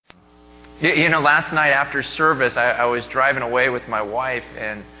Last night after service, I was driving away with my wife,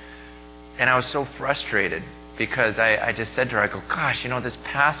 and I was so frustrated because I just said to her, I go, gosh, this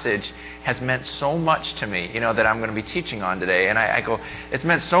passage has meant so much to me, that I'm going to be teaching on today. And I go, it's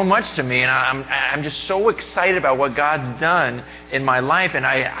meant so much to me, and I'm just so excited about what God's done in my life. And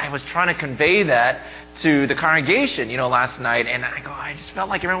I was trying to convey that to the congregation, last night. And I go, I just felt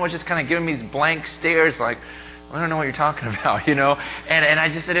like everyone was just kind of giving me these blank stares, like, I don't know what you're talking about, And I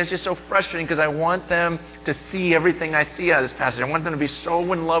just said, it's just so frustrating because I want them to see everything I see out of this passage. I want them to be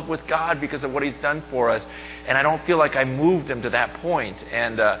so in love with God because of what He's done for us. And I don't feel like I moved them to that point.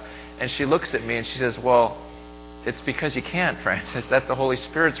 And she looks at me and she says, well, it's because you can't, Francis. That's the Holy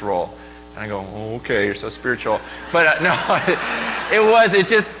Spirit's role. And I go, oh, okay, you're so spiritual. But no,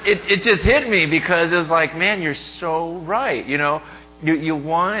 it just hit me because it was like, man, you're so right, You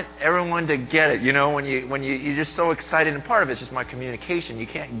want everyone to get it, when you're just so excited, and part of it's just my communication. You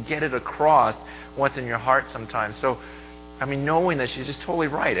can't get it across what's in your heart sometimes. So, knowing that she's just totally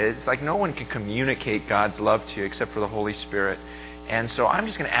right. It's like no one can communicate God's love to you except for the Holy Spirit. And so I'm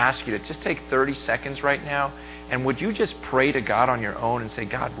just going to ask you to just take 30 seconds right now, and would you just pray to God on your own and say,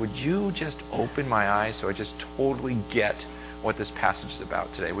 God, would you just open my eyes so I just totally get what this passage is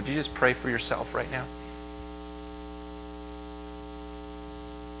about today? Would you just pray for yourself right now?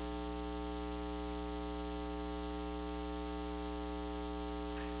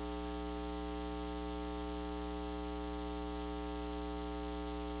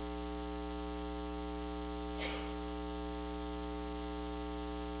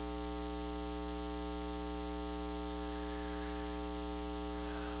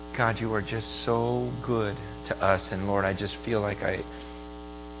 God, you are just so good to us. And Lord, I just feel like I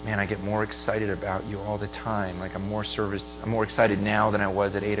get more excited about you all the time. Like I'm more excited now than I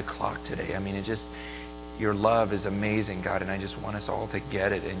was at 8 o'clock today. Your love is amazing, God, and I just want us all to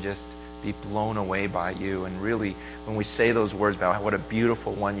get it and just be blown away by you. And really, when we say those words about what a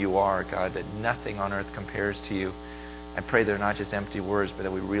beautiful one you are, God, that nothing on earth compares to you, I pray they're not just empty words, but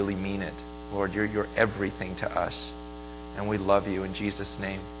that we really mean it. Lord, you're everything to us, and we love you in Jesus'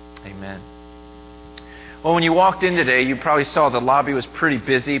 name. Amen. Well, when you walked in today, you probably saw the lobby was pretty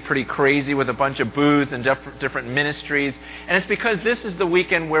busy, pretty crazy with a bunch of booths and different ministries. And it's because this is the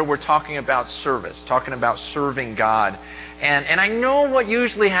weekend where we're talking about service, talking about serving God. And I know what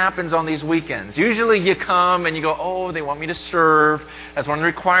usually happens on these weekends. Usually you come and you go, oh, they want me to serve. That's one of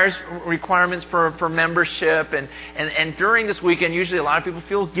the requirements for membership. And during this weekend, usually a lot of people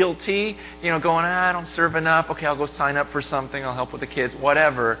feel guilty, going, I don't serve enough. Okay, I'll go sign up for something. I'll help with the kids,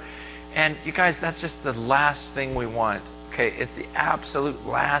 whatever. And you guys, that's just the last thing we want. Okay, it's the absolute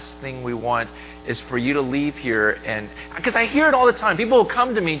last thing we want is for you to leave here. And because I hear it all the time. People will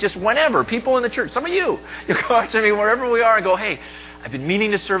come to me just whenever. People in the church, some of you come to me wherever we are and go, hey, I've been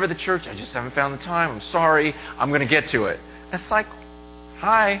meaning to serve at the church. I just haven't found the time. I'm sorry. I'm going to get to it. It's like,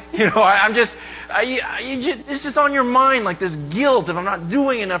 hi. It's just on your mind, like this guilt if I'm not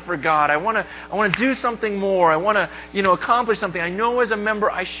doing enough for God. I want to do something more. I want to, accomplish something. I know as a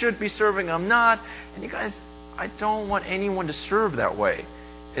member I should be serving. I'm not. And you guys, I don't want anyone to serve that way.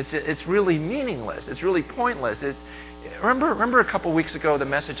 It's really meaningless. It's really pointless. Remember a couple weeks ago the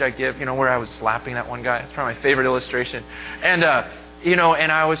message I give, where I was slapping that one guy. It's probably my favorite illustration. And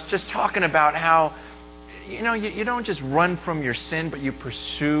and I was just talking about how you don't just run from your sin, but you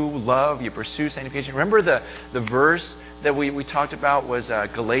pursue love, you pursue sanctification. Remember the verse that we talked about was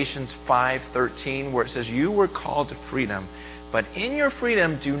Galatians 5:13, where it says, you were called to freedom, but in your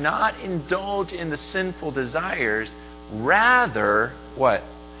freedom do not indulge in the sinful desires. Rather, what?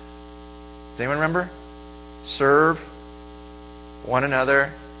 Does anyone remember? Serve one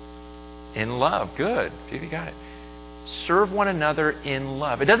another in love. Good. You got it. Serve one another in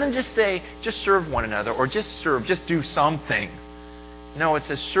love. It doesn't just say, just serve one another, or just serve, just do something. No, it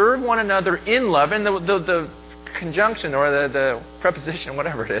says serve one another in love. And the conjunction, or the preposition,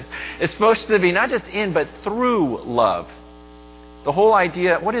 whatever it is, it's supposed to be not just in, but through love. The whole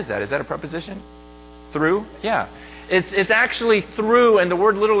idea, what is that? Is that a preposition? Through? Yeah. It's actually through, and the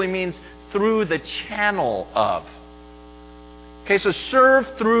word literally means through the channel of. Okay, so serve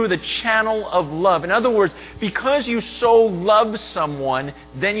through the channel of love. In other words, because you so love someone,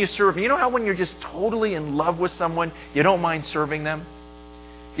 then you serve. You know how when you're just totally in love with someone, you don't mind serving them?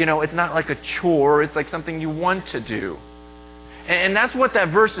 It's not like a chore. It's like something you want to do. And that's what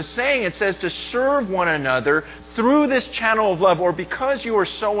that verse is saying. It says to serve one another through this channel of love, or because you are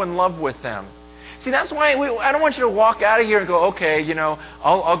so in love with them. See, that's why I don't want you to walk out of here and go, okay,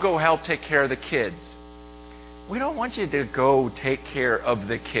 I'll go help take care of the kids. We don't want you to go take care of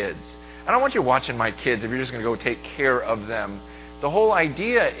the kids. I don't want you watching my kids if you're just going to go take care of them. The whole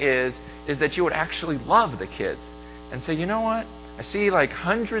idea is is that you would actually love the kids and say, you know what? I see like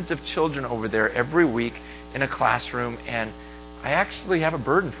hundreds of children over there every week in a classroom, and I actually have a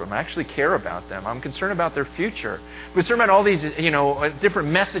burden for them. I actually care about them. I'm concerned about their future. I'm concerned about all these, different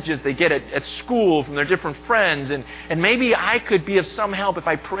messages they get at school from their different friends. And maybe I could be of some help if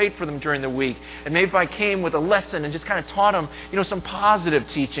I prayed for them during the week. And maybe if I came with a lesson and just kind of taught them, some positive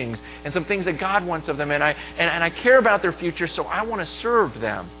teachings and some things that God wants of them. And I care about their future, so I want to serve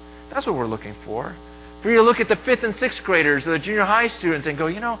them. That's what we're looking for. For you to look at the 5th and 6th graders or the junior high students and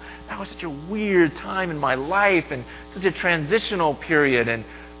go, that was such a weird time in my life and such a transitional period. And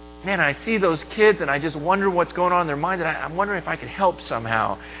man, I see those kids and I just wonder what's going on in their minds. And I'm wondering if I could help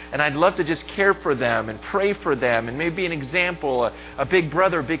somehow. And I'd love to just care for them and pray for them and maybe be an example, a big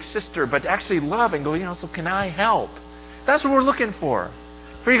brother, a big sister, but to actually love and go, so can I help? That's what we're looking for.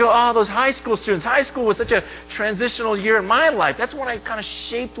 For you to go, those high school students. High school was such a transitional year in my life. That's when I kind of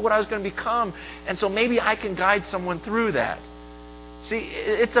shaped what I was going to become. And so maybe I can guide someone through that. See,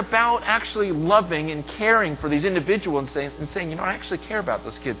 it's about actually loving and caring for these individuals and saying, I actually care about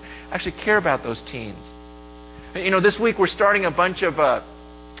those kids. I actually care about those teens. This week we're starting a bunch of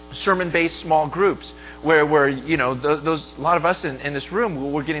sermon-based small groups where those a lot of us in this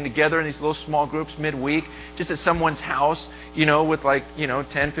room, we're getting together in these little small groups midweek, just at someone's house, with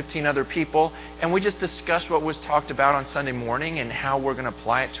 10, 15 other people, and we just discuss what was talked about on Sunday morning and how we're going to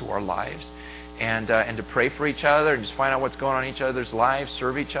apply it to our lives, and to pray for each other and just find out what's going on in each other's lives,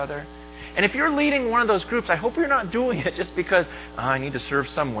 serve each other. And if you're leading one of those groups, I hope you're not doing it just because I need to serve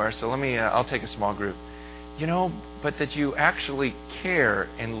somewhere, so I'll take a small group. But that you actually care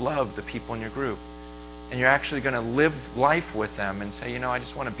and love the people in your group. And you're actually going to live life with them and say, I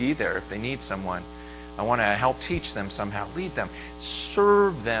just want to be there if they need someone. I want to help teach them somehow, lead them,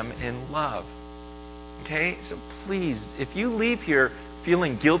 serve them in love. Okay? So please, if you leave here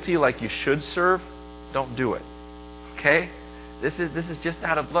feeling guilty like you should serve, don't do it. Okay? This is just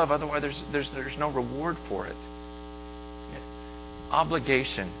out of love. Otherwise, there's no reward for it.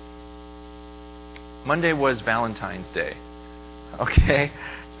 Obligation. Monday was Valentine's Day. Okay?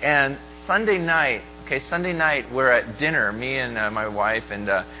 And Sunday night, we're at dinner, me and my wife and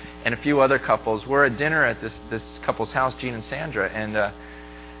a few other couples. We're at dinner at this couple's house, Gene and Sandra. And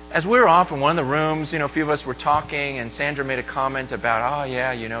as we were off in one of the rooms, a few of us were talking, and Sandra made a comment about,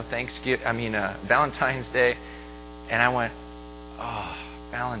 Valentine's Day. And I went,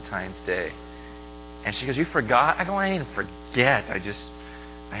 Valentine's Day. And she goes, you forgot? I go, I didn't forget.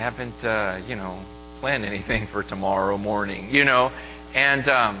 I haven't, planned anything for tomorrow morning,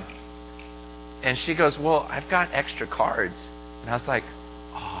 And she goes, well, I've got extra cards. And I was like,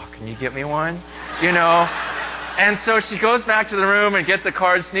 can you get me one? And so she goes back to the room and gets the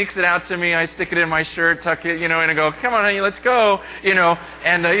card, sneaks it out to me. I stick it in my shirt, tuck it, and I go, come on, honey, let's go.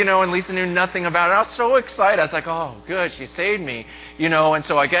 And Lisa knew nothing about it. I was so excited. I was like, oh, good, she saved me. And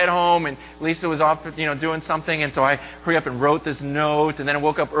so I get home, and Lisa was off, doing something. And so I hurry up and wrote this note. And then I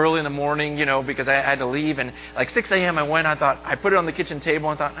woke up early in the morning, because I had to leave. And like 6 a.m. I put it on the kitchen table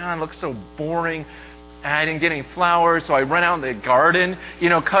and thought, it looks so boring. And I didn't get any flowers, so I run out in the garden,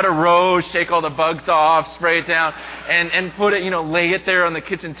 cut a rose, shake all the bugs off, spray it down, and put it, lay it there on the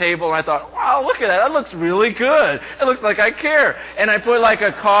kitchen table. And I thought, wow, look at that. That looks really good. It looks like I care. And I put like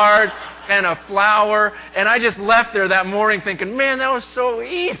a card and a flower, and I just left there that morning thinking, man, that was so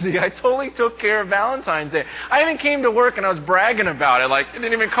easy. I totally took care of Valentine's Day. I even came to work and I was bragging about it, like it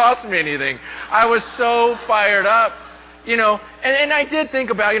didn't even cost me anything. I was so fired up. And I did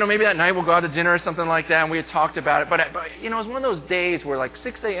think about, maybe that night we'll go out to dinner or something like that, and we had talked about it. But it was one of those days where like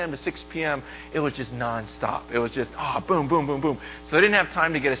 6 a.m. to 6 p.m., it was just nonstop. It was just, boom, boom, boom, boom. So I didn't have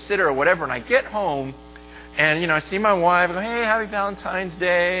time to get a sitter or whatever. And I get home, and, I see my wife. I go, hey, happy Valentine's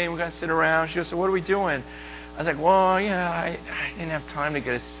Day. And we're going to sit around. She goes, so what are we doing? I was like, well, I didn't have time to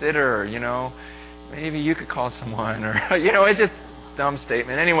get a sitter, Maybe you could call someone. Or, it's just a dumb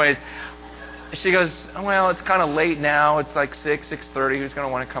statement. Anyways, she goes, well, it's kind of late now. It's like 6:30. Who's going to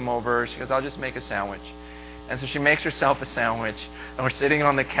want to come over? She goes, I'll just make a sandwich. And so she makes herself a sandwich, and we're sitting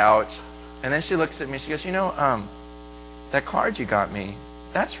on the couch. And then she looks at me. She goes, that card you got me,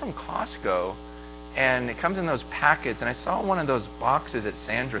 that's from Costco. And it comes in those packets. And I saw one of those boxes at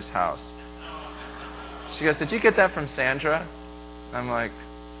Sandra's house. She goes, did you get that from Sandra? I'm like,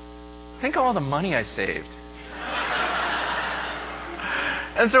 think of all the money I saved.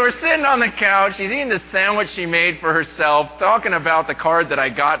 And so we're sitting on the couch. She's eating the sandwich she made for herself, talking about the card that I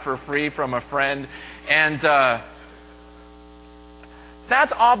got for free from a friend. And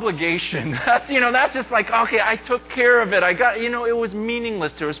that's obligation. That's just like, okay, I took care of it. I got, it was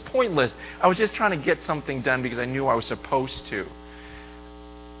meaningless to her. It was pointless. I was just trying to get something done because I knew I was supposed to.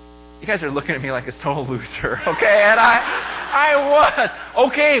 You guys are looking at me like a total loser, okay? And I was.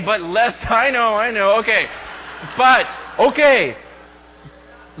 Okay, but lest, I know, okay. But, okay,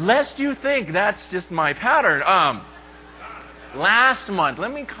 lest you think that's just my pattern. Last month,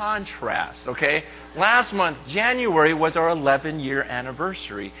 let me contrast, okay? Last month, January, was our 11-year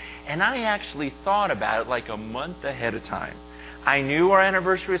anniversary. And I actually thought about it like a month ahead of time. I knew our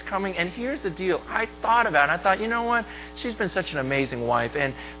anniversary was coming, and here's the deal. I thought about it, and I thought, you know what? She's been such an amazing wife,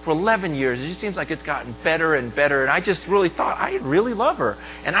 and for 11 years, it just seems like it's gotten better and better, and I just really thought, I really love her,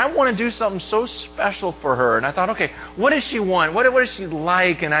 and I want to do something so special for her. And I thought, okay, what does she want? What does she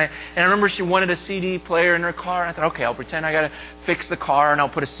like? And I remember she wanted a CD player in her car, and I thought, okay, I'll pretend I got to fix the car, and I'll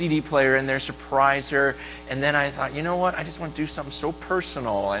put a CD player in there, surprise her. And then I thought, you know what? I just want to do something so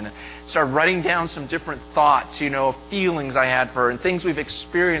personal, and started writing down some different thoughts, of feelings I had for her and things we've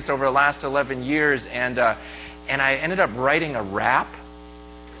experienced over the last 11 years. And I ended up writing a rap.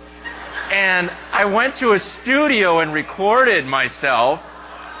 And I went to a studio and recorded myself.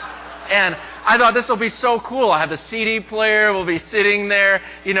 And I thought, this will be so cool. I have the CD player. We'll be sitting there,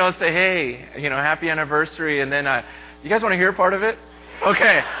 say, hey, happy anniversary. And then, you guys want to hear part of it?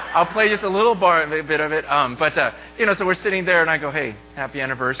 Okay, I'll play just a little bit of it. So we're sitting there, and I go, hey, happy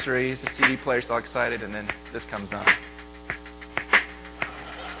anniversary. The CD player's all excited, and then this comes on.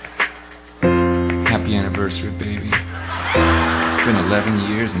 Happy anniversary, baby. It's been 11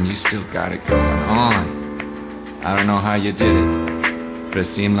 years, and you still got it going on. I don't know how you did it, but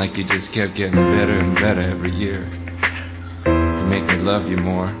it seemed like you just kept getting better and better every year. You make me love you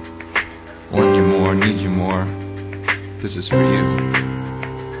more, want you more, need you more. This is for you.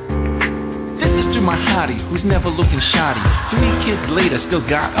 This is to my hottie, who's never looking shoddy. 3 kids later, still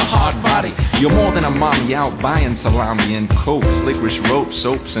got a hard body. You're more than a mommy, out buying salami and cokes, licorice rope,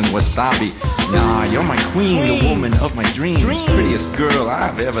 soaps, and wasabi. Nah, you're my queen, the woman of my dreams. Prettiest girl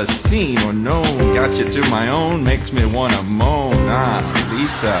I've ever seen or known. Got you to my own, makes me wanna moan.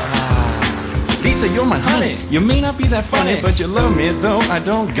 Lisa, you're my honey. You may not be that funny, but you love me, though I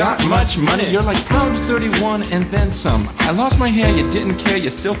don't got much money. You're like Proverbs 31 and then some. I lost my hair, you didn't care, you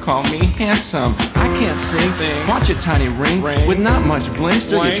still call me handsome. I can't sing, watch your tiny ring with not much bling.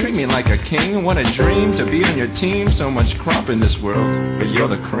 Still, you treat me like a king. What a dream to be on your team. So much crop in this world, but you're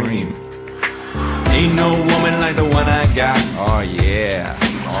the cream. Ain't no woman like the one I got. Oh yeah,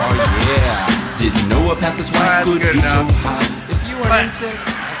 oh yeah. Didn't know a pastor's wife could be so hot. If you were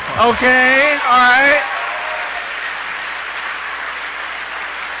insect. Okay, all right.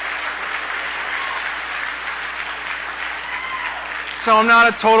 So I'm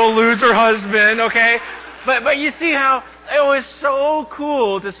not a total loser husband, okay? But you see how it was so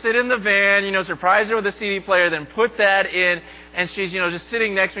cool to sit in the van, surprise her with a CD player, then put that in, and she's, just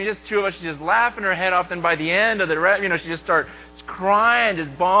sitting next to me, just two of us, she's just laughing her head off, then by the end of the rest, she just starts crying,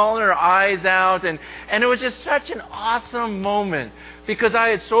 just bawling her eyes out, and it was just such an awesome moment, because I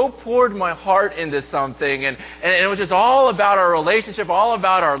had so poured my heart into something, and it was just all about our relationship, all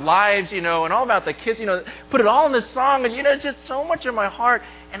about our lives, and all about the kids, put it all in this song, and it's just so much of my heart,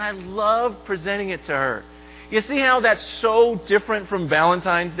 and I love presenting it to her. You see how that's so different from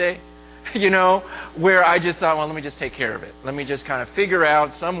Valentine's Day? Where I just thought, well, let me just take care of it. Let me just kind of figure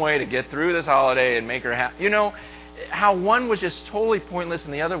out some way to get through this holiday and make her happy. How one was just totally pointless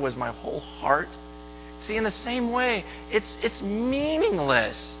and the other was my whole heart. See, in the same way, it's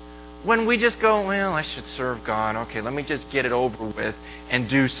meaningless when we just go, well, I should serve God. Okay, let me just get it over with and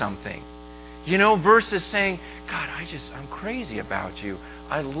do something. Versus saying, God, I'm crazy about you.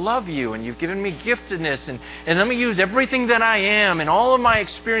 I love you, and you've given me giftedness, and let me use everything that I am and all of my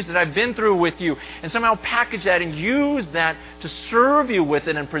experience that I've been through with you and somehow package that and use that to serve you with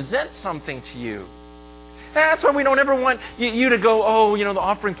it and present something to you. That's why we don't ever want you to go, oh, the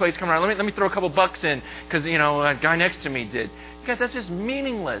offering plate's coming around. Let me throw a couple bucks in because, a guy next to me did. Because that's just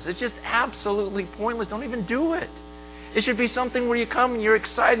meaningless. It's just absolutely pointless. Don't even do it. It should be something where you come and you're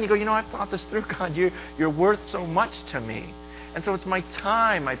excited and you go, I've thought this through, God. You're worth so much to me. And so it's my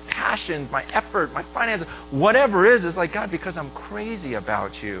time, my passion, my effort, my finances, whatever it is, it's like, God, because I'm crazy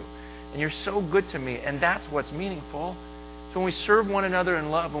about you. And you're so good to me. And that's what's meaningful. So when we serve one another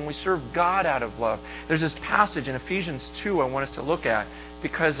in love, when we serve God out of love, there's this passage in Ephesians 2 I want us to look at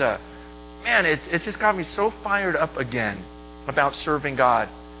because, it's just got me so fired up again about serving God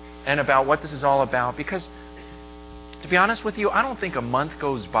and about what this is all about. Because, to be honest with you, I don't think a month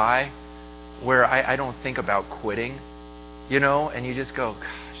goes by where I don't think about quitting. And you just go,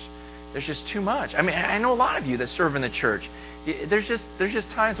 gosh, there's just too much. I mean, I know a lot of you that serve in the church. There's just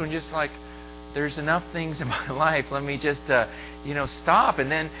times when you're just like, there's enough things in my life. Let me just, stop.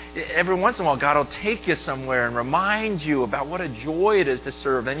 And then every once in a while, God will take you somewhere and remind you about what a joy it is to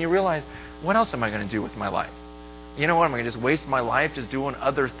serve. Then you realize, what else am I going to do with my life? You know what? Am I going to just waste my life just doing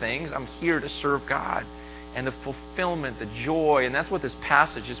other things? I'm here to serve God. And the fulfillment, the joy, and that's what this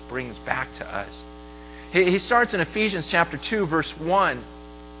passage just brings back to us. He starts in Ephesians chapter 2, verse 1.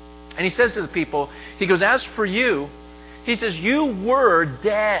 And he says to the people, he goes, as for you, he says, you were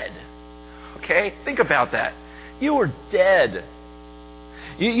dead. Okay? Think about that. You were dead.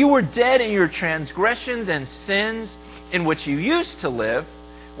 You were dead in your transgressions and sins in which you used to live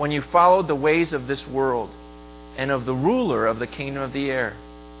when you followed the ways of this world and of the ruler of the kingdom of the air,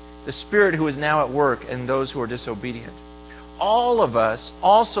 the spirit who is now at work in those who are disobedient. All of us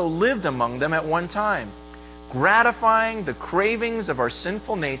also lived among them at one time, gratifying the cravings of our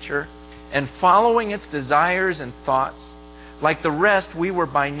sinful nature and following its desires and thoughts. Like the rest, we were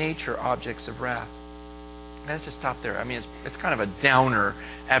by nature objects of wrath. Let's just stop there. I mean, it's kind of a downer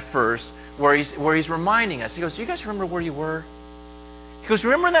at first, where he's reminding us. He goes, do you guys remember where you were? He goes,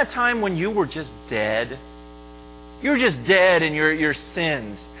 remember that time when you were just dead? You were just dead in your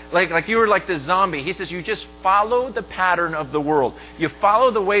sins. Like you were like the zombie. He says you just follow the pattern of the world. You follow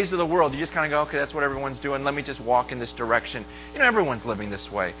the ways of the world. You just kind of go, okay, that's what everyone's doing. Let me just walk in this direction. Everyone's living this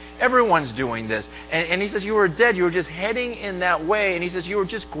way. Everyone's doing this. And he says you were dead. You were just heading in that way. And he says you were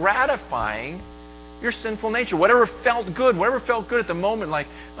just gratifying your sinful nature. Whatever felt good at the moment, like,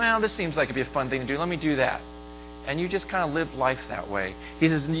 well, this seems like it'd be a fun thing to do. Let me do that. And you just kind of lived life that way. He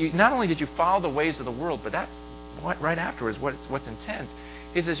says not only did you follow the ways of the world, but that's what right afterwards, what's intense.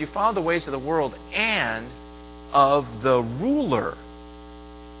 He says you follow the ways of the world and of the ruler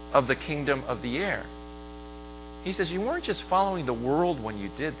of the kingdom of the air. He says you weren't just following the world when you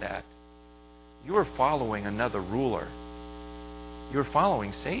did that. You were following another ruler. You were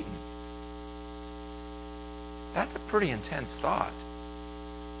following Satan. That's a pretty intense thought.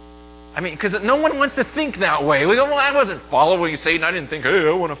 I mean, because no one wants to think that way. We go, well, I wasn't following Satan. I didn't think, hey,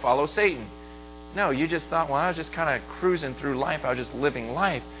 I want to follow Satan. No, you just thought, well, I was just kind of cruising through life. I was just living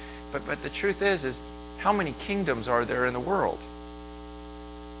life. But the truth is how many kingdoms are there in the world?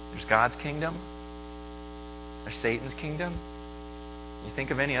 There's God's kingdom. There's Satan's kingdom. You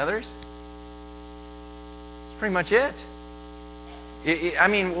think of any others? That's pretty much it. I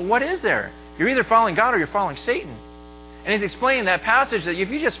mean, what is there? You're either following God or you're following Satan. And he's explaining that passage that if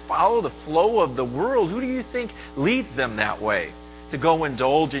you just follow the flow of the world, who do you think leads them that way? To go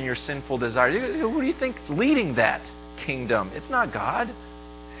indulge in your sinful desires. Who do you think is leading that kingdom? It's not God.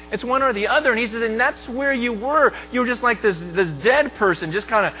 It's one or the other. And he says, and that's where you were. You were just like this dead person, just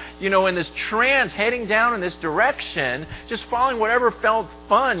kind of, in this trance, heading down in this direction, just following whatever felt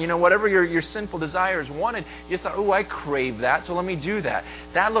fun, whatever your sinful desires wanted. You just thought, oh, I crave that, so let me do that.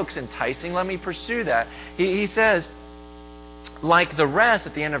 That looks enticing, let me pursue that. He says, like the rest,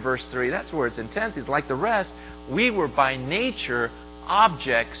 at the end of verse 3, that's where it's intense. He's like the rest, we were by nature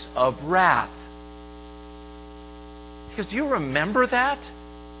objects of wrath. Because do you remember that?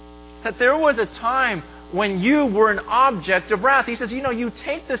 That there was a time when you were an object of wrath. He says, you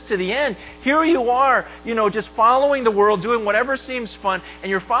take this to the end. Here you are, just following the world, doing whatever seems fun, and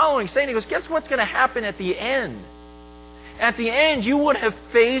you're following Satan. He goes, guess what's going to happen at the end? At the end, you would have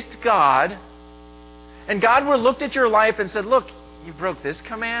faced God, and God would have looked at your life and said, look, you broke this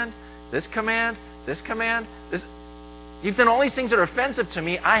command, this command, this command, this. You've done all these things that are offensive to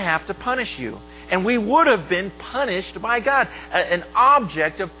me. I have to punish you. And we would have been punished by God. An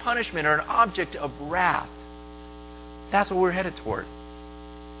object of punishment or an object of wrath. That's what we're headed toward.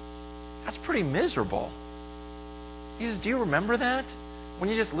 That's pretty miserable. He says, do you remember that? When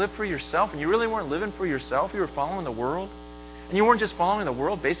you just lived for yourself and you really weren't living for yourself, you were following the world. And you weren't just following the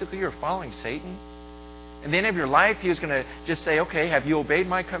world, basically you were following Satan. At the end of your life, he was going to just say, okay, have you obeyed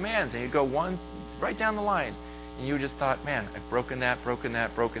my commands? And you'd go one right down the line. And you just thought, man, I've broken that.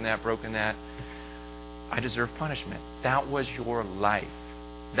 I deserve punishment. That was your life.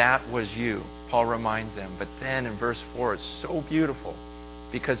 That was you. Paul reminds them. But then in verse 4, it's so beautiful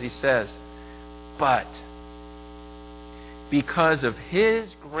because he says, but because of His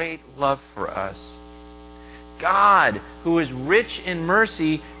great love for us, God, who is rich in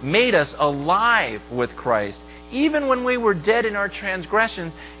mercy, made us alive with Christ. Even when we were dead in our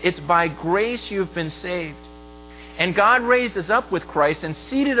transgressions, it's by grace you've been saved. And God raised us up with Christ and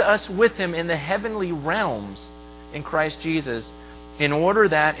seated us with Him in the heavenly realms in Christ Jesus, in order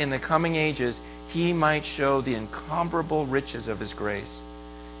that in the coming ages He might show the incomparable riches of His grace,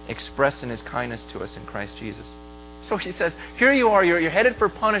 expressed in His kindness to us in Christ Jesus. So he says, here you are, you're headed for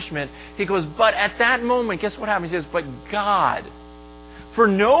punishment. He goes, but at that moment, guess what happens? He says, but God, For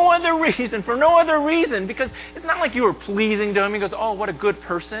no other reason, because it's not like you were pleasing to Him. He goes, oh, what a good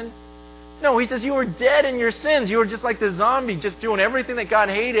person. No, He says you were dead in your sins. You were just like the zombie, just doing everything that God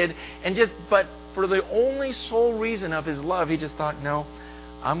hated, but for the only sole reason of His love, He just thought, no,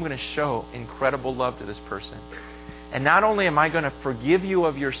 I'm going to show incredible love to this person. And not only am I going to forgive you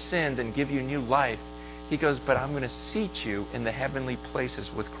of your sins and give you new life, He goes, but I'm going to seat you in the heavenly places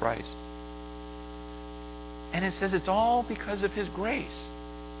with Christ. And it says it's all because of His grace.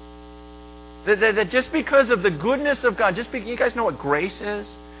 That just because of the goodness of God, you guys know what grace is?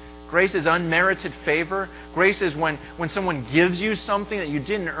 Grace is unmerited favor. Grace is when someone gives you something that you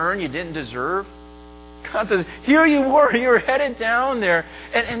didn't earn, you didn't deserve. God says, here you were, you were headed down there,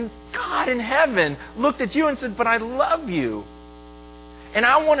 and God in heaven looked at you and said, but I love you. And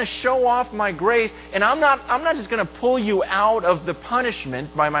I want to show off my grace, and I'm not just going to pull you out of the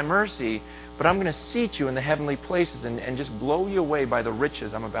punishment by my mercy, but I'm going to seat you in the heavenly places and just blow you away by the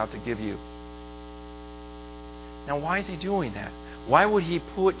riches I'm about to give you. Now, why is He doing that? Why would He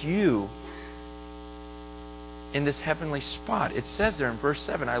put you in this heavenly spot? It says there in verse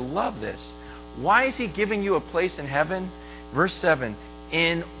 7, I love this. Why is He giving you a place in heaven? Verse 7,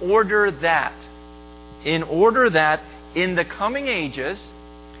 in order that in the coming ages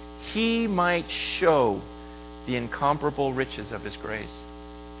He might show the incomparable riches of His grace.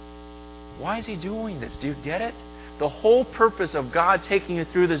 Why is He doing this? Do you get it? The whole purpose of God taking you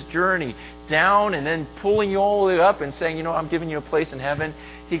through this journey down and then pulling you all the way up and saying, I'm giving you a place in heaven.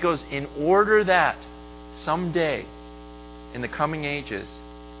 He goes, in order that someday in the coming ages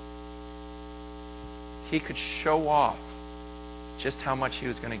He could show off just how much He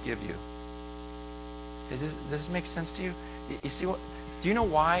was going to give you. Does this make sense to you? You see what? Do you know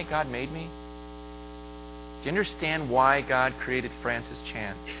why God made me? Do you understand why God created Francis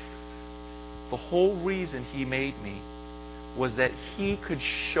Chan? The whole reason He made me was that He could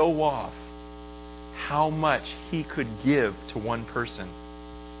show off how much He could give to one person.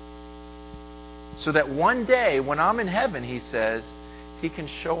 So that one day when I'm in heaven, He says, He can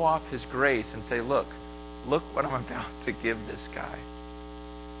show off His grace and say, look what I'm about to give this guy.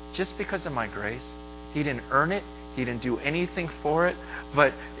 Just because of my grace. He didn't earn it. He didn't do anything for it.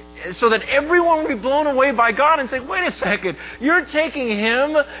 But so that everyone would be blown away by God and say, wait a second, you're taking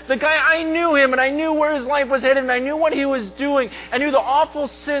him, the guy, I knew him, and I knew where his life was headed, and I knew what he was doing. I knew the awful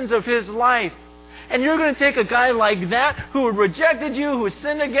sins of his life. And you're going to take a guy like that, who rejected you, who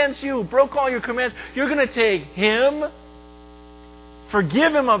sinned against you, who broke all your commands. You're going to take him,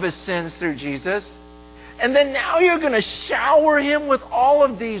 forgive him of his sins through Jesus, and then now you're going to shower him with all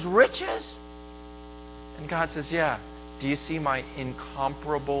of these riches? And God says, yeah. Do you see my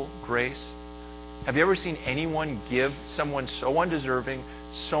incomparable grace? Have you ever seen anyone give someone so undeserving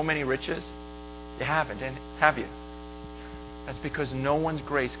so many riches? You haven't, have you? That's because no one's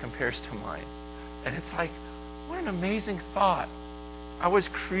grace compares to mine. And it's like, what an amazing thought. I was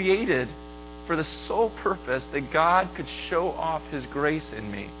created for the sole purpose that God could show off His grace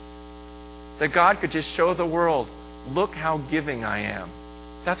in me. That God could just show the world, look how giving I am.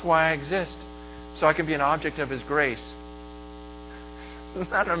 That's why I exist. So I can be an object of His grace. Isn't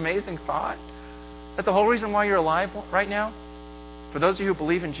that an amazing thought? That the whole reason why you're alive right now, for those of you who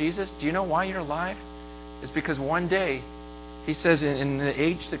believe in Jesus, do you know why you're alive? It's because one day, He says in the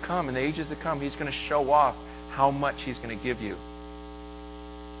age to come, in the ages to come, He's going to show off how much He's going to give you.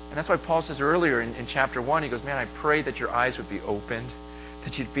 And that's why Paul says earlier in chapter 1, he goes, man, I pray that your eyes would be opened,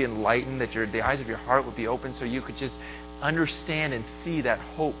 that you'd be enlightened, that the eyes of your heart would be open so you could just understand and see that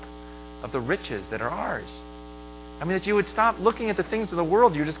hope of the riches that are ours. I mean, that you would stop looking at the things of the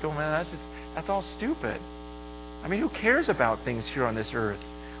world. You just go, man, that's all stupid. I mean, who cares about things here on this earth?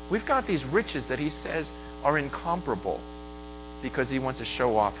 We've got these riches that He says are incomparable because He wants to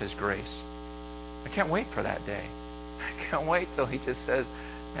show off His grace. I can't wait for that day. I can't wait till He just says,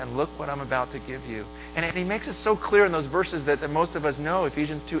 man, look what I'm about to give you. And He makes it so clear in those verses that most of us know,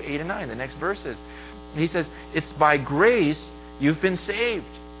 Ephesians 2, 8 and 9, the next verses. He says, it's by grace you've been saved,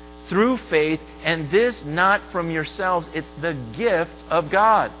 through faith, and this not from yourselves, it's the gift of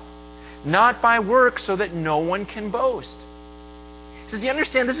God, not by works, so that no one can boast. He says, you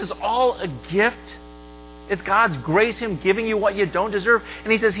understand this is all a gift? It's God's grace, Him giving you what you don't deserve.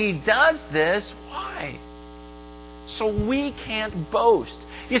 And He says He does this, why? So we can't boast.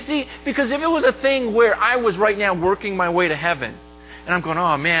 You see, because if it was a thing where I was right now working my way to heaven, and I'm going,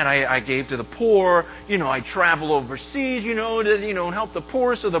 oh man, I gave to the poor, I travel overseas, and help the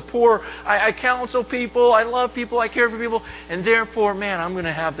poor. So the poor, I counsel people, I love people, I care for people, and therefore, man, I'm going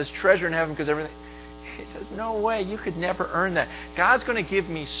to have this treasure in heaven because everything. He says, no way, you could never earn that. God's going to give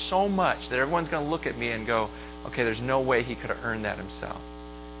me so much that everyone's going to look at me and go, Okay, there's no way he could have earned that himself.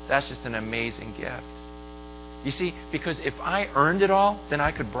 That's just an amazing gift. You see, because if I earned it all, then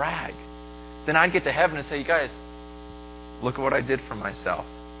I could brag. Then I'd get to heaven and say, you guys, look at what I did for myself.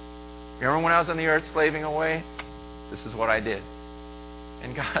 Remember when I was on the earth slaving away? This is what I did.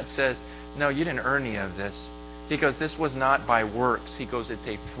 And God says, no, you didn't earn any of this. He goes, this was not by works. He goes, it's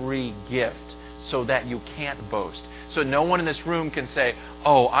a free gift so that you can't boast. So no one in this room can say,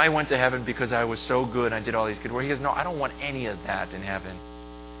 oh, I went to heaven because I was so good, I did all these good works. He goes, no, I don't want any of that in heaven.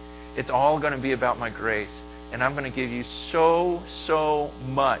 It's all going to be about my grace. And I'm going to give you so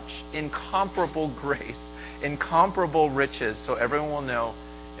much, incomparable grace, incomparable riches, so everyone will know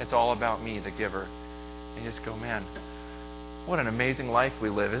it's all about me, the giver. And you just go, man, what an amazing life we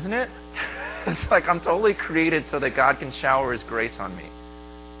live, isn't it? It's like I'm totally created so that God can shower His grace on me.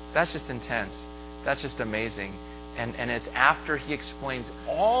 That's just intense. That's just amazing. And it's after He explains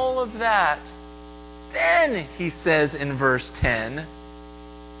all of that, then He says in verse 10,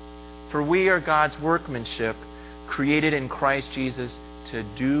 for we are God's workmanship, created in Christ Jesus to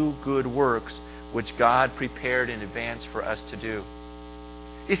do good works, which God prepared in advance for us to do.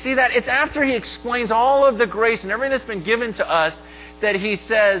 You see that? It's after He explains all of the grace and everything that's been given to us that He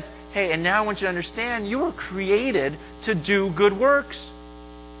says, hey, and now I want you to understand, you were created to do good works.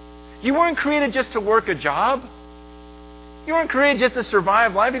 You weren't created just to work a job. You weren't created just to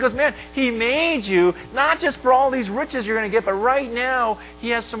survive life. He goes, man, He made you not just for all these riches you're going to get, but right now He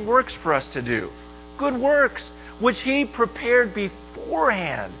has some works for us to do. Good works, which He prepared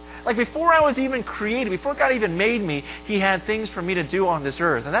beforehand. Like before I was even created, before God even made me, He had things for me to do on this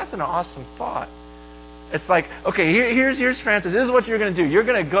earth. And that's an awesome thought. It's like, okay, here's Francis. This is what you're going to do. You're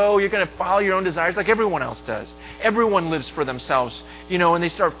going to go, you're going to follow your own desires like everyone else does. Everyone lives for themselves, and they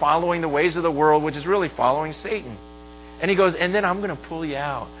start following the ways of the world, which is really following Satan. And He goes, and then I'm going to pull you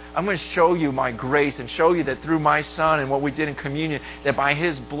out. I'm going to show you my grace and show you that through my Son and what we did in communion, that by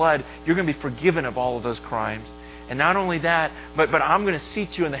His blood, you're going to be forgiven of all of those crimes. And not only that, but I'm going to seat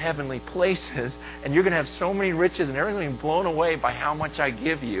you in the heavenly places, and you're going to have so many riches, and everything's going to be blown away by how much I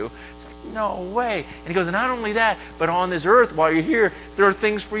give you. It's like, no way. And He goes, and not only that, but on this earth, while you're here, there are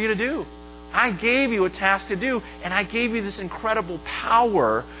things for you to do. I gave you a task to do, and I gave you this incredible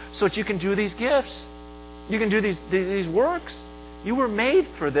power so that you can do these gifts. You can do these works. You were made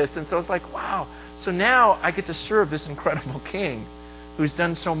for this. And so it's like, wow. So now I get to serve this incredible King who's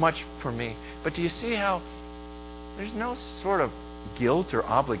done so much for me. But do you see how there's no sort of guilt or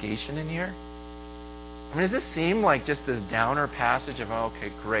obligation in here? I mean, does this seem like just this downer passage of, oh,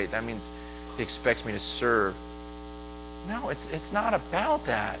 okay, great, that means He expects me to serve? No, it's not about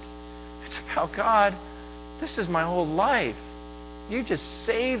that. It's about, God, this is my whole life. You just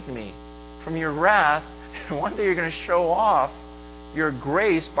saved me from your wrath. And one day you're going to show off your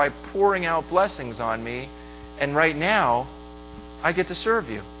grace by pouring out blessings on me. And right now, I get to serve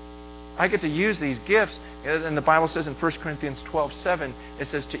you. I get to use these gifts. And the Bible says in 1 Corinthians 12:7, it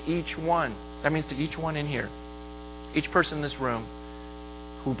says to each one. That means to each one in here. Each person in this room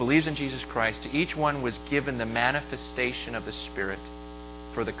who believes in Jesus Christ, to each one was given the manifestation of the Spirit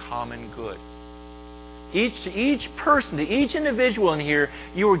for the common good. To each person, to each individual in here,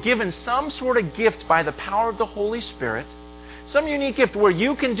 you were given some sort of gift by the power of the Holy Spirit, some unique gift where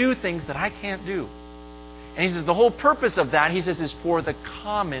you can do things that I can't do. And He says the whole purpose of that, He says, is for the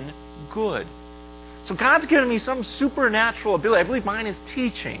common good. So God's given me some supernatural ability. I believe mine is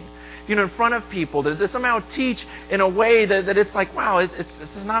teaching, in front of people, to somehow teach in a way that it's like, wow, this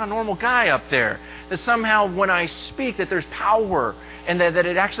is not a normal guy up there. That somehow when I speak that there's power and that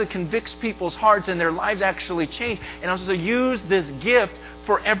it actually convicts people's hearts and their lives actually change. And also use this gift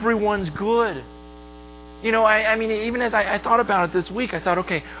for everyone's good. I mean, even as I thought about it this week, I thought,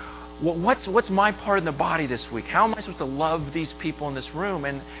 okay, what's my part in the body this week? How am I supposed to love these people in this room?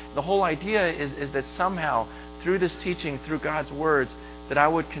 And the whole idea is that somehow, through this teaching, through God's words, that I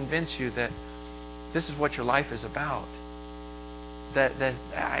would convince you that this is what your life is about. That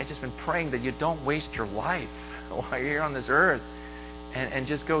I've just been praying that you don't waste your life while you're here on this earth, and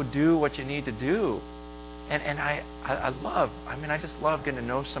just go do what you need to do. And I just love getting to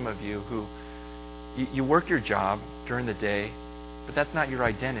know some of you who you work your job during the day, but that's not your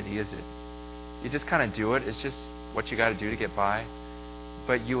identity, is it? You just kind of do it. It's just what you got to do to get by.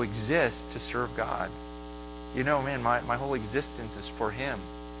 But you exist to serve God. Man, my whole existence is for Him.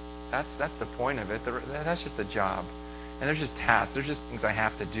 That's the point of it. That's just a job. And there's just tasks. There's just things I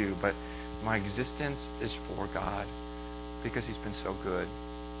have to do. But my existence is for God because He's been so good.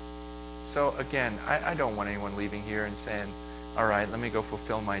 So again, I don't want anyone leaving here and saying, all right, let me go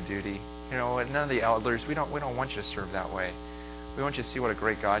fulfill my duty. None of the elders, we don't want you to serve that way. We want you to see what a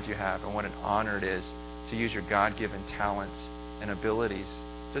great God you have and what an honor it is to use your God-given talents and abilities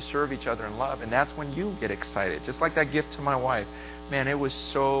to serve each other in love. And that's when you get excited. Just like that gift to my wife. Man, it was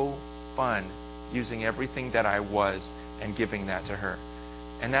so fun using everything that I was and giving that to her.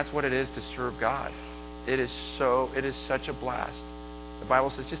 And that's what it is to serve God. It is such a blast. The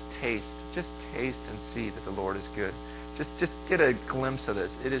Bible says just taste and see that the Lord is good. Just get a glimpse of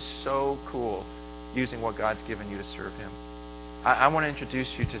this. It is so cool using what God's given you to serve Him. I want to introduce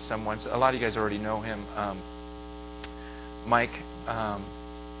you to someone. A lot of you guys already know him. Mike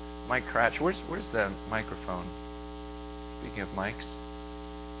Cratch. Where's the microphone? Speaking of mics.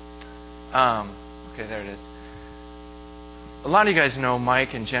 Okay, there it is. A lot of you guys know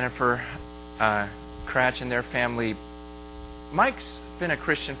Mike and Jennifer Cratch and their family. Mike's been a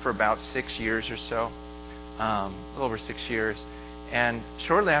Christian for about 6 years or so, a little over 6 years. And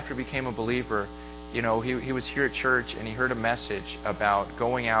shortly after he became a believer, he was here at church and he heard a message about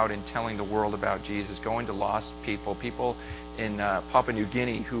going out and telling the world about Jesus, going to lost people in Papua New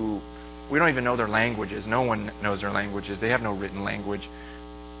Guinea who we don't even know their languages. No one knows their languages. They have no written language.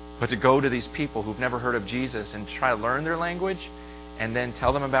 But to go to these people who've never heard of Jesus and try to learn their language and then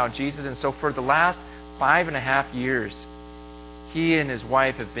tell them about Jesus. And so for the last 5.5 years, he and his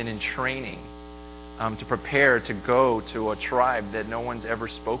wife have been in training to prepare to go to a tribe that no one's ever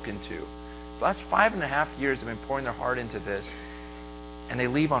spoken to. The last 5.5 years have been pouring their heart into this, and they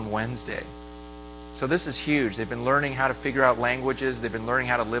leave on Wednesday. So this is huge. They've been learning how to figure out languages. They've been learning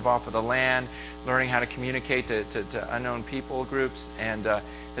how to live off of the land, learning how to communicate to unknown people groups. And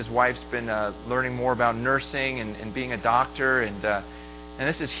his wife's been learning more about nursing and being a doctor. And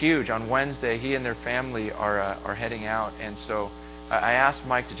this is huge. On Wednesday, he and their family are heading out. And so I asked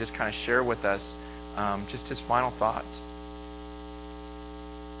Mike to just kind of share with us just his final thoughts.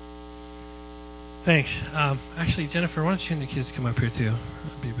 Thanks. Actually, Jennifer, why don't you and the kids come up here too?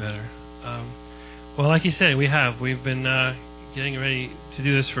 That'd be better. Well, like you said, we've been getting ready to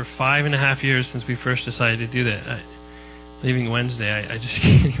do this for 5.5 years since we first decided to do that. Leaving Wednesday, I just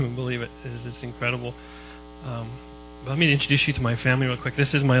can't even believe it. It's incredible. Let me introduce you to my family real quick.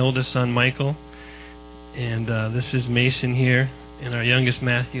 This is my oldest son, Michael, and this is Mason here, and our youngest,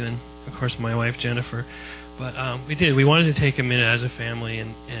 Matthew, and of course my wife, Jennifer. But we wanted to take a minute as a family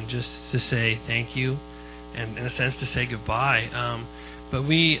and just to say thank you, and in a sense to say goodbye. But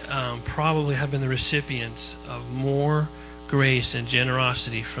we probably have been the recipients of more grace and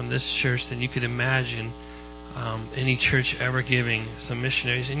generosity from this church than you could imagine any church ever giving. Some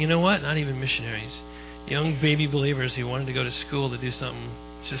missionaries, and you know what? Not even missionaries. Young baby believers who wanted to go to school to do something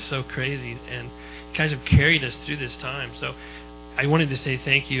just so crazy, and you guys have carried us through this time. So I wanted to say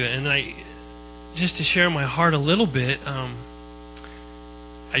thank you, and just to share my heart a little bit,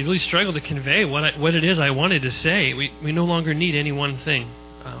 I really struggled to convey what it is I wanted to say. We no longer need any one thing.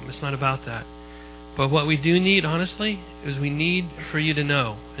 It's not about that. But what we do need, honestly, is we need for you to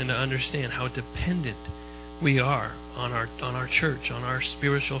know and to understand how dependent we are on our church, on our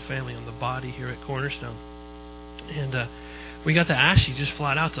spiritual family, on the body here at Cornerstone. And we got to ask you just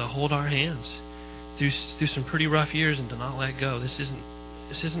flat out to hold our hands through some pretty rough years and to not let go. This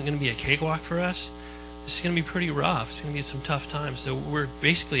isn't going to be a cakewalk for us. This is going to be pretty rough. It's going to be some tough times. So we're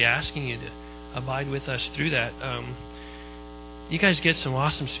basically asking you to abide with us through that. You guys get some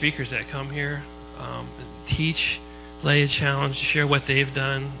awesome speakers that come here, teach, lay a challenge, share what they've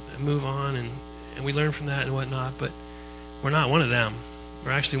done, move on, and we learn from that and whatnot. But we're not one of them.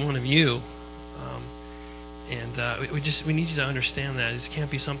 We're actually one of you. We need you to understand that. This can't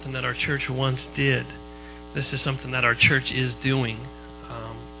be something that our church once did. This is something that our church is doing.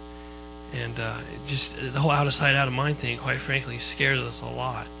 Just the whole out of sight, out of mind thing, quite frankly, scares us a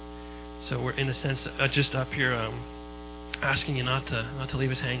lot. So we're, in a sense, just up here asking you not to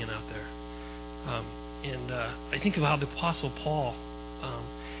leave us hanging out there. I think of how the Apostle Paul,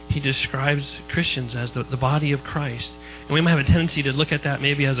 he describes Christians as the body of Christ. And we might have a tendency to look at that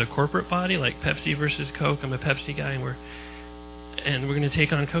maybe as a corporate body, like Pepsi versus Coke. I'm a Pepsi guy, and we're going to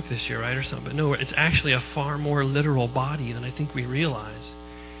take on Coke this year, right, or something. But no, it's actually a far more literal body than I think we realize.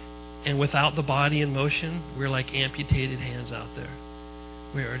 And without the body in motion, we're like amputated hands out there.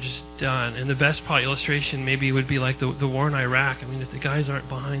 We are just done. And the best probably illustration maybe would be like the war in Iraq. I mean, if the guys aren't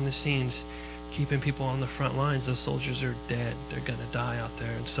behind the scenes keeping people on the front lines, those soldiers are dead. They're going to die out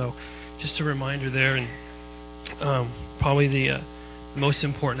there. And so just a reminder there. And probably the most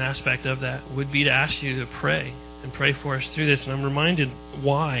important aspect of that would be to ask you to pray and pray for us through this. And I'm reminded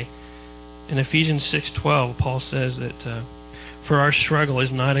why. In Ephesians 6:12, Paul says that for our struggle is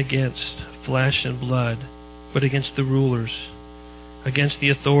not against flesh and blood, but against the rulers, against the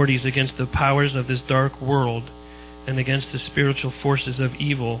authorities, against the powers of this dark world, and against the spiritual forces of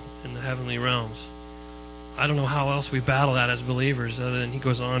evil in the heavenly realms. I don't know how else we battle that as believers other than he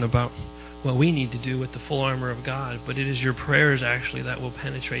goes on about what we need to do with the full armor of God. But it is your prayers actually that will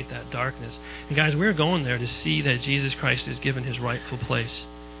penetrate that darkness. And guys, we're going there to see that Jesus Christ is given his rightful place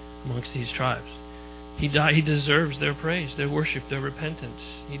amongst these tribes. He died. He deserves their praise, their worship, their repentance.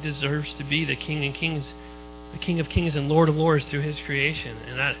 He deserves to be the King of Kings and Lord of Lords through his creation.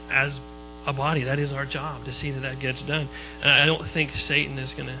 And that, as a body, that is our job, to see that that gets done. And I don't think Satan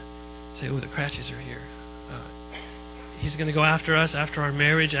is going to say, "Oh, the Cratchits are here." He's going to go after us, after our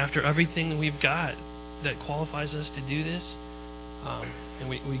marriage, after everything that we've got that qualifies us to do this. And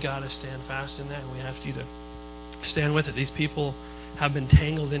we got to stand fast in that, and we have to stand with it. These people have been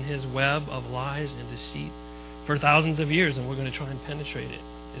tangled in his web of lies and deceit for thousands of years, and we're going to try and penetrate it.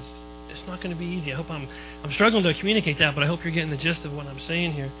 It's not going to be easy. I hope I'm struggling to communicate that, but I hope you're getting the gist of what I'm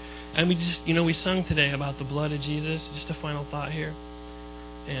saying here. And we just, we sung today about the blood of Jesus. Just a final thought here.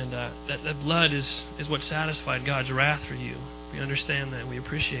 And that blood is what satisfied God's wrath for you. We understand that. We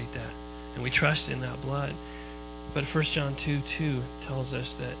appreciate that. And we trust in that blood. But 1 John 2:2 tells us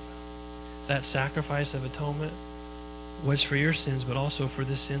that sacrifice of atonement was for your sins, but also for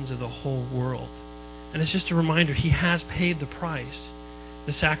the sins of the whole world. And it's just a reminder, he has paid the price.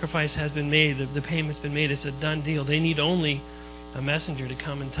 The sacrifice has been made. The payment's been made. It's a done deal. They need only a messenger to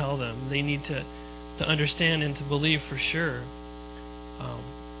come and tell them. They need to understand and to believe for sure.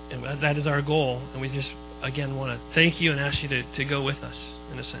 And that is our goal. And we just, again, want to thank you and ask you to go with us,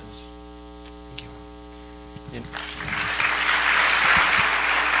 in a sense. Thank you.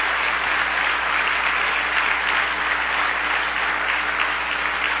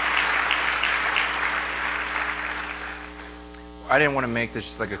 I didn't want to make this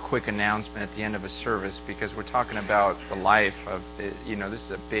just like a quick announcement at the end of a service, because we're talking about the life of, this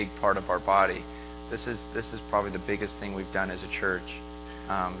is a big part of our body. This is probably the biggest thing we've done as a church.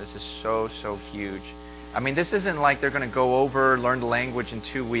 This is so huge. I mean, this isn't like they're going to go over, learn the language in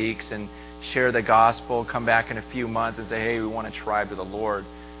 2 weeks and share the gospel, come back in a few months and say, hey, we want to tribe to the Lord.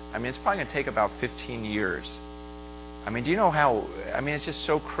 I mean, it's probably going to take about 15 years. I mean, do you know how, it's just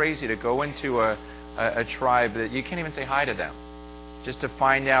so crazy to go into a tribe that you can't even say hi to them. Just to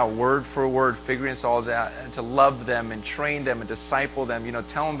find out word for word, figuring this all out, and to love them and train them and disciple them,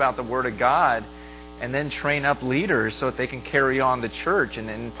 tell them about the Word of God, and then train up leaders so that they can carry on the church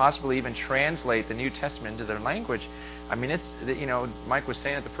and possibly even translate the New Testament into their language. I mean, it's, Mike was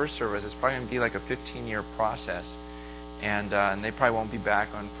saying at the first service, it's probably going to be like a 15-year process. And they probably won't be back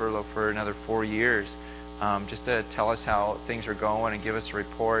on furlough for another 4 years, just to tell us how things are going and give us a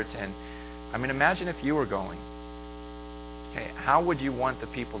report. And, imagine if you were going. Okay, how would you want the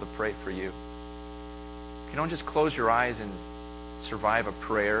people to pray for you? You don't just close your eyes and survive a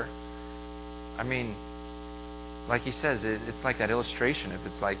prayer. Like he says, it's like that illustration. If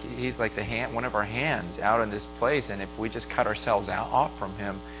it's like he's like one of our hands out in this place, and if we just cut ourselves off from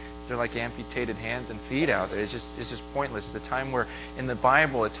him, they're like amputated hands and feet out there. It's just pointless. It's the time where in the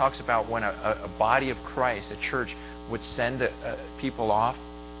Bible it talks about when a body of Christ, a church, would send people off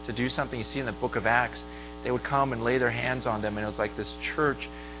to do something. You see in the book of Acts, they would come and lay their hands on them, and it was like this church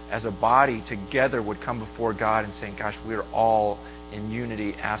as a body together would come before God and saying, gosh, we're all in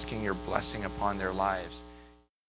unity, asking your blessing upon their lives.